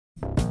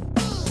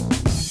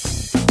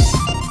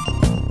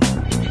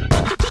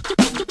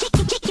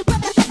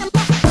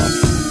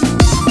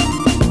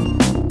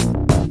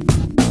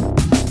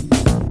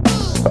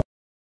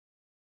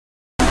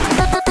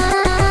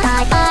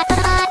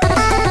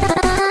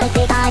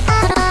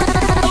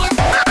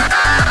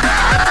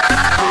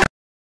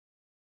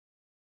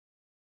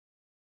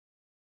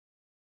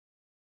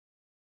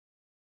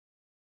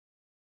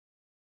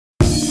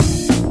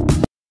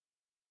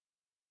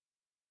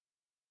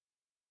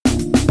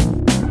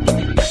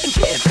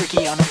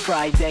whiskey on a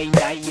Friday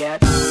night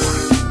yet.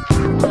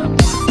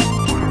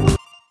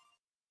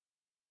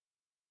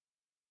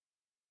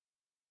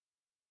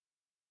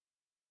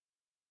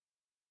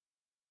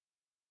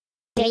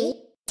 Three,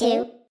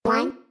 two,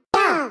 one,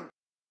 go!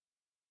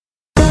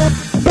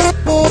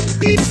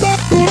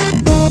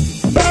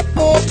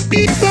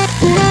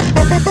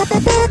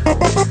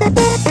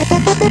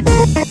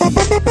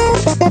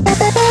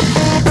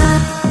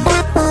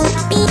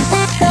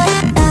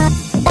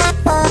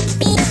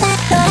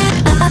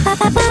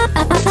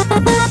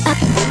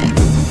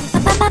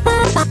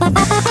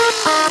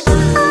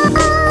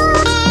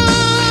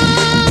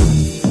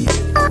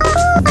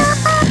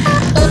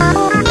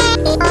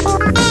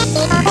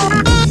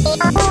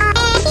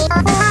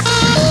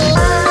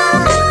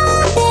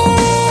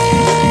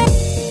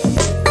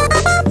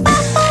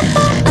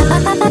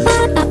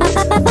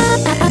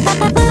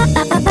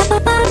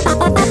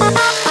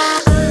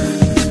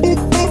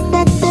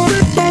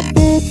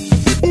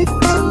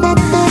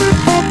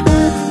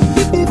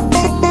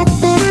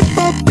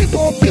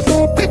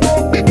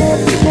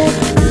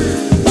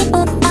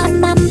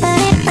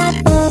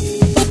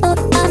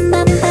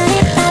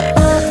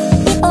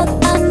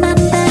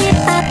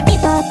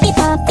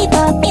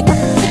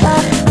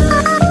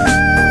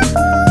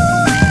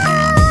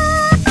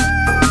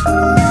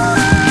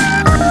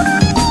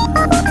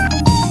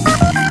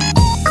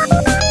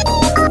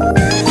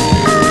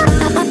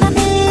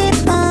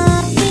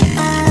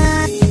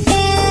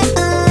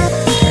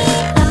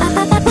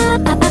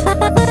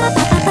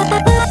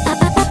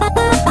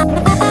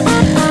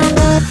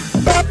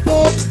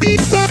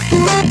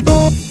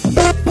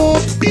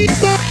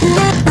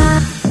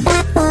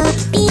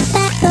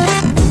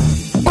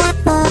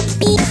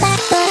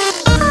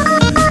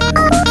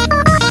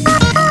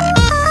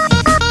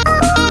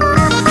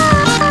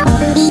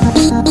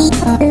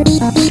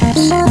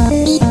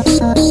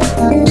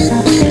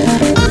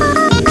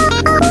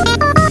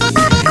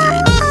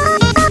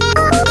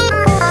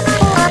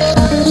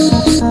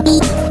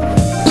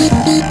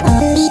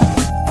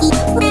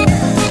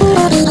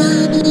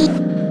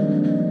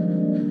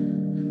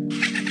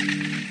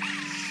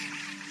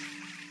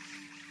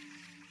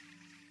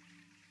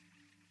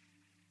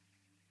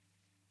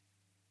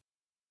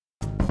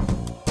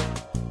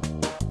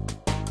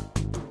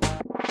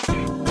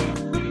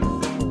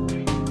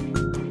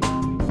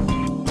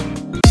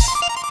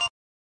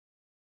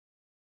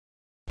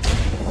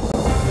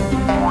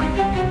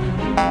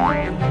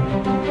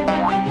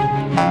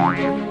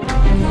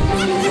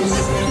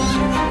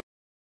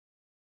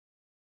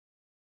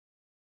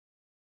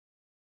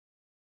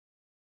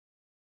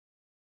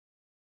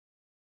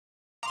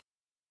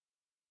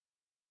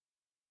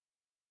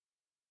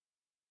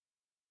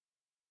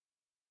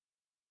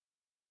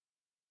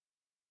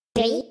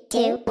 Three,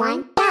 two,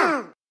 one,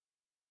 go!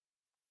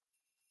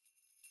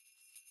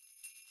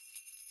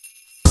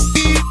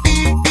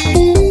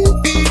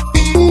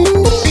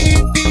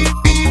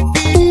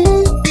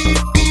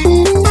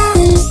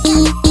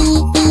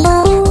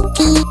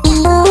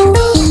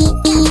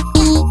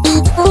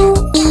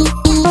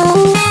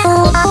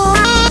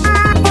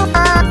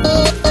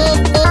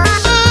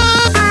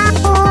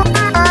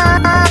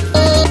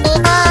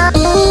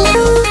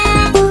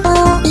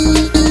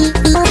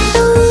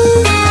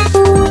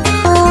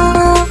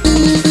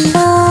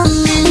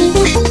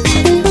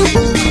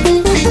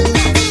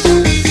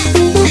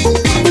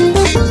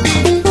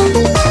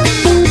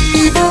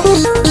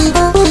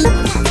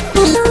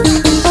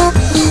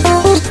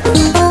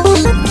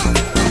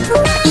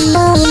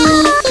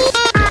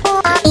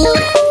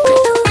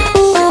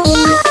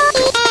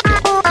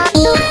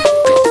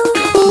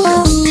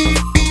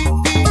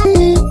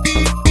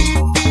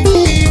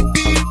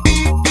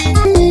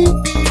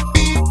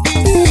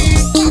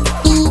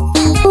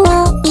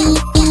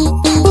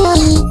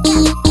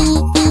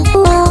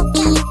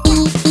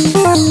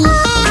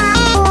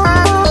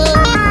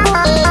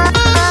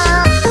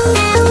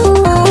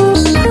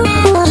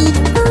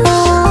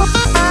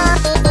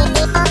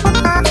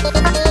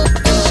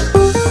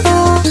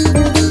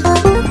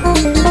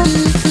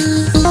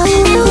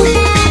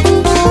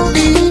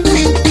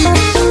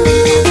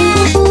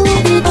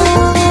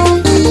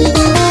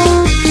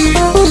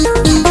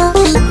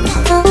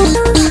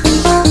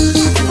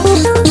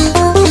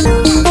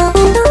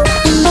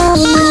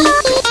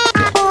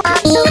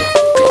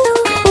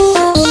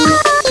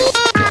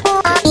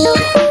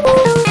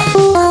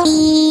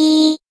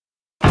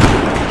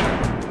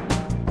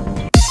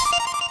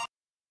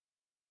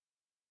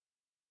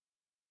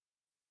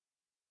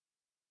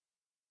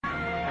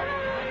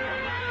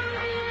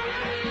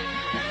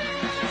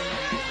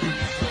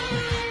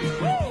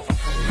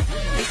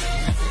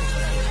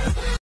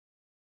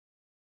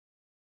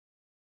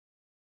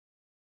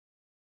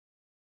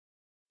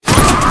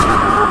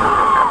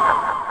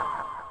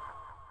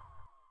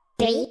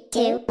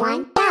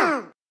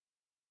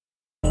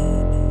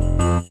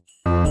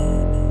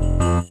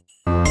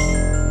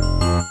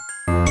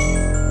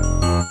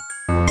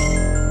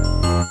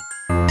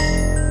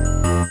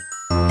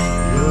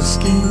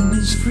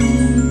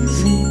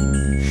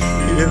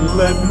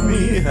 let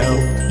me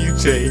help you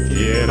take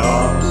it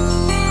off.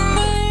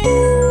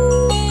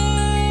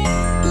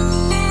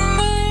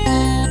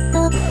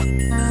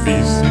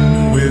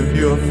 Feasting with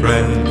your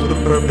friends, what a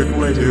perfect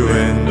way to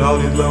end all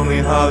these lonely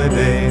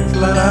holidays.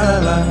 La la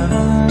la.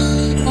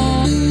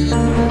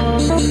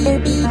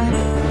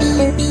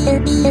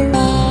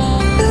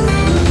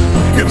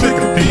 You can take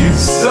a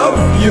piece of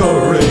your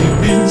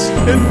rabies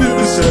and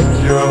vivisect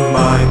your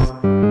mind.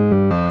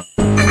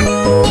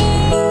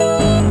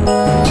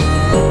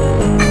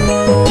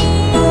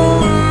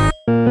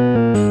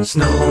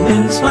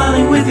 Snowmen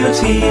smiling with your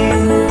teeth,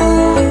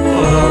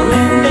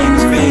 foreign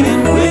names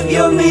created with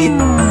your meat.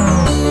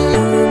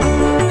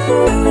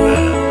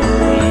 That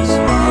pearly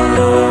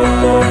smile,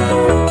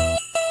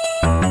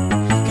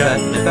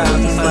 cutting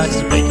 1,000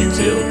 slices to make you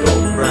till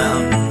golden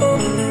brown.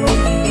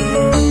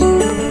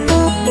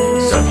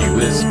 Serve you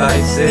with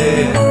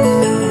spices,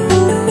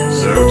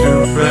 serve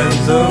two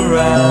friends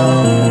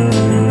around.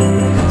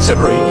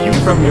 Separate you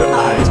from your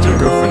eyes to your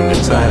girlfriend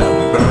inside out,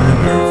 burn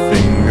her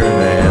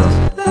fingernails.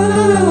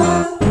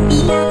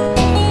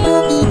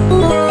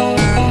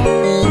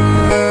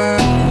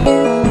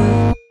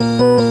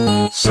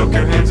 Soak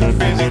your hands in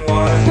freezing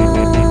water,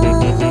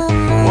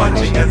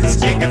 watching as the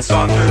skin gets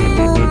softer.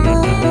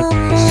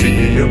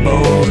 See a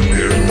boat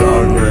appear in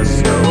darkness,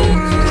 snow,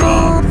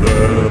 drop the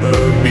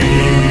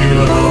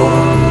below.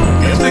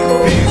 And take a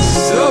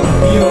piece of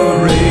your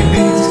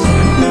rabies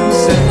and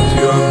set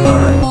your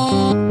mind.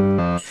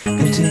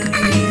 And take a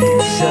peek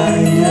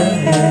inside your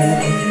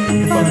head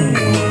and find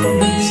the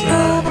world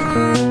inside.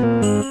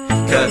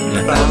 Cutting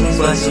 1,000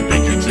 slices of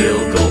make your tail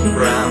golden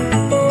brown.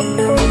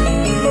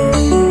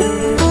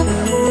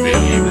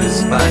 Fill you with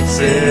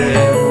spices,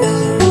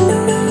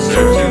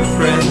 serve two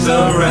friends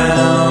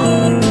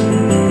around.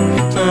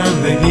 Turn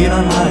the heat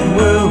on high,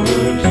 we'll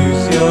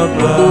reduce your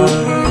blood.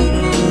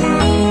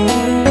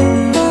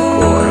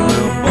 For a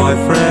little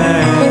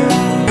boyfriend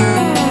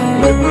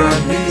with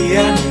brandy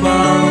and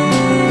rum.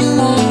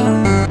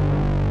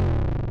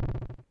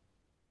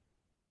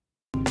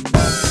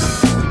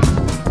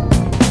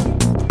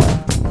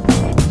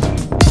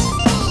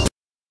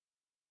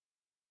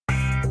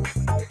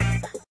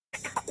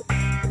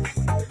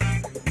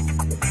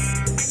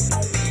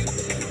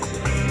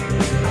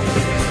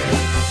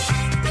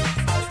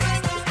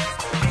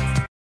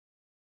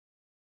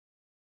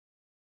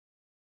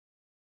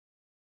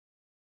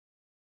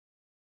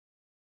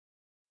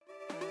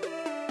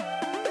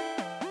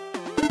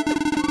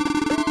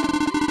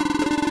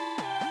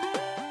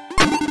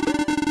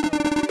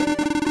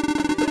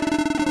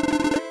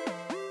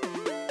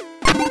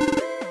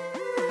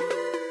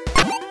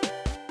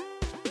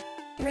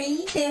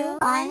 3, 2,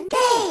 1, go!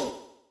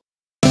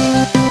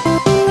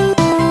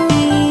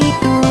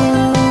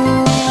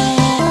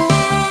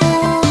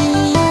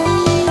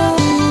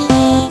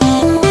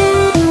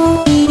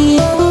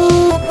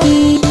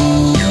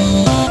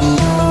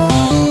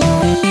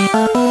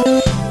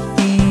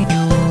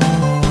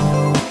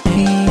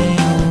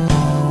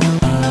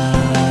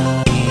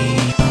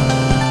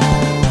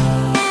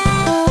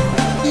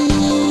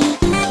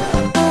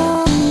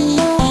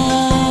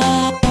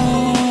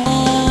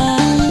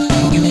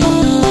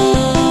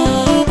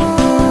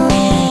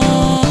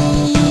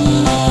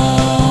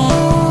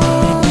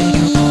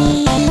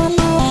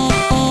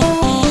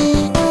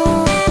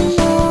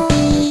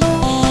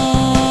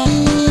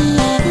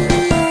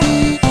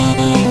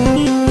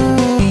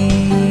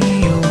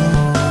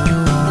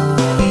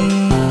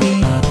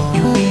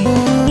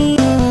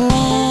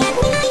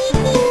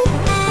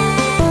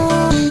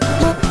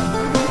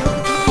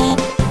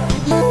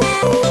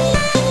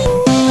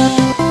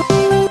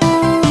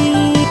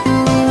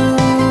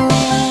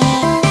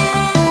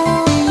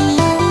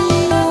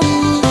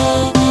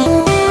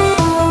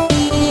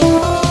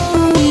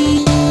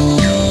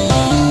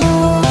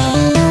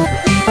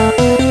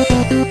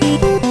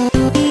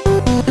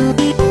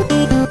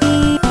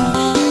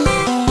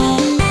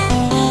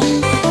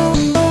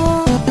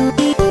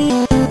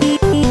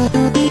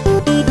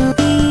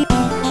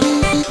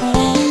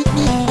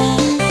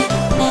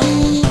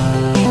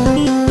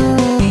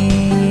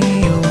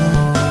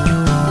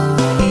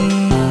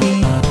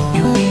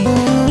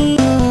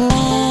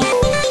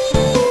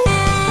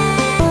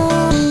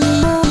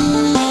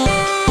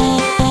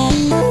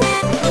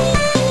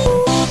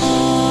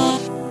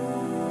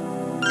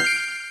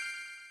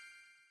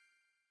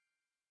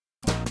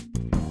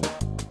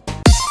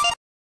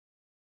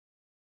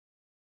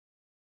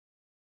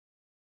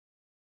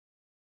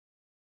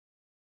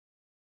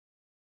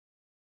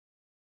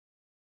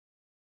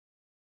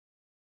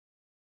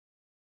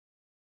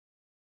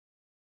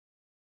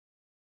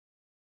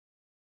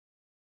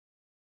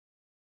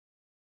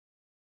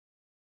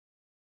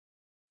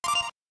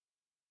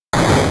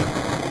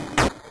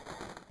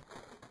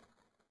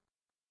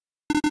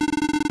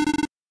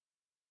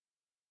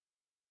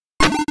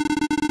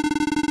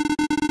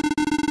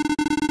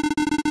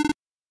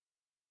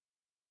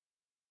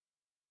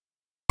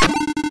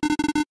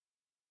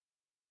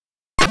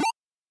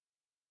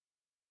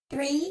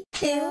 Three,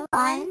 two,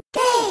 one,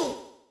 go!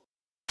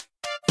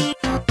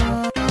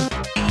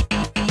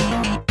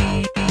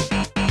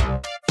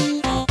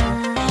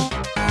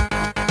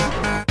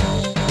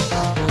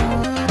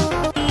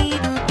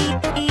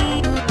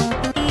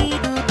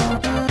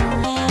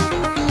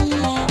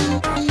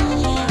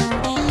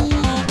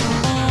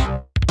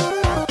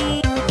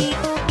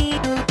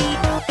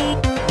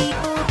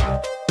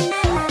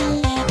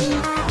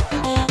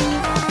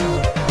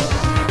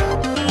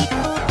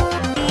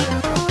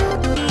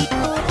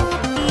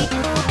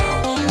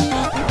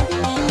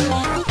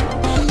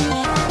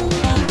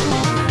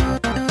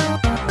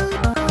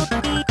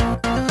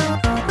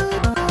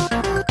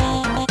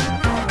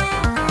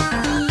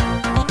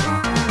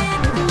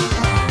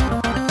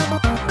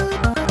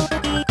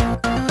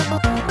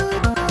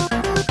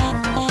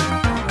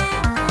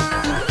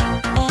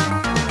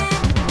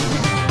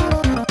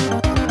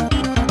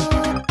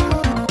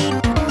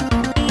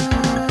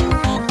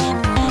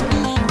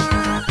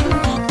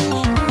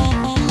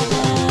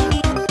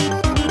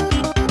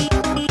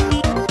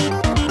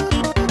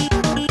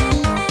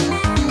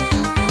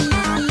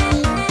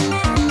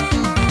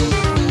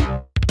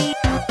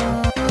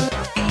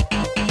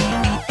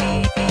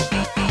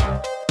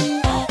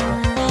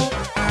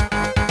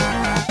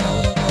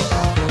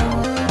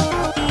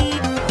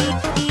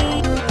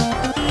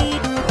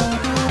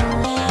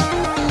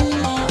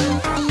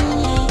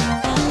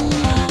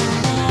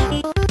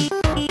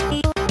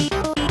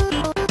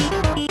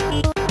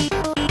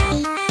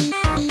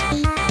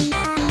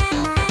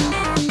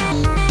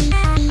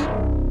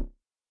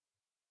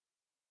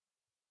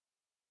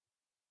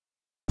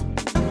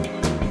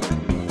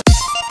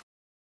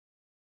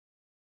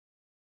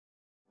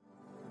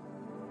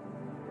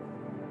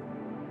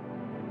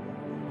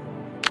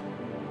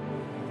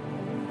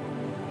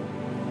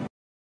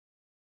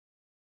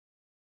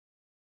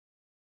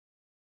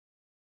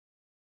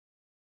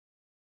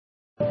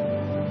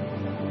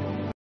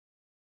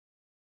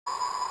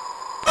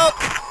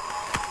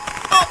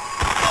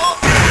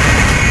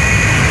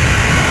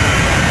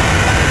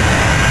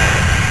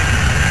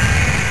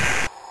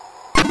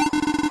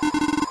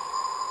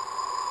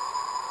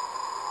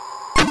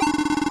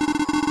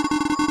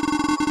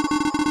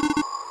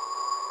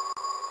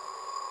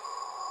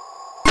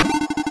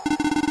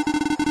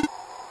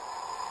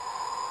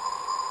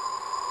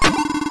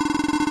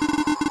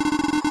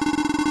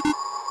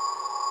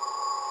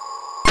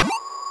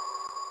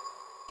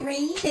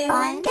 3, 2,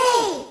 1,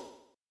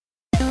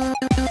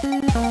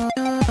 3.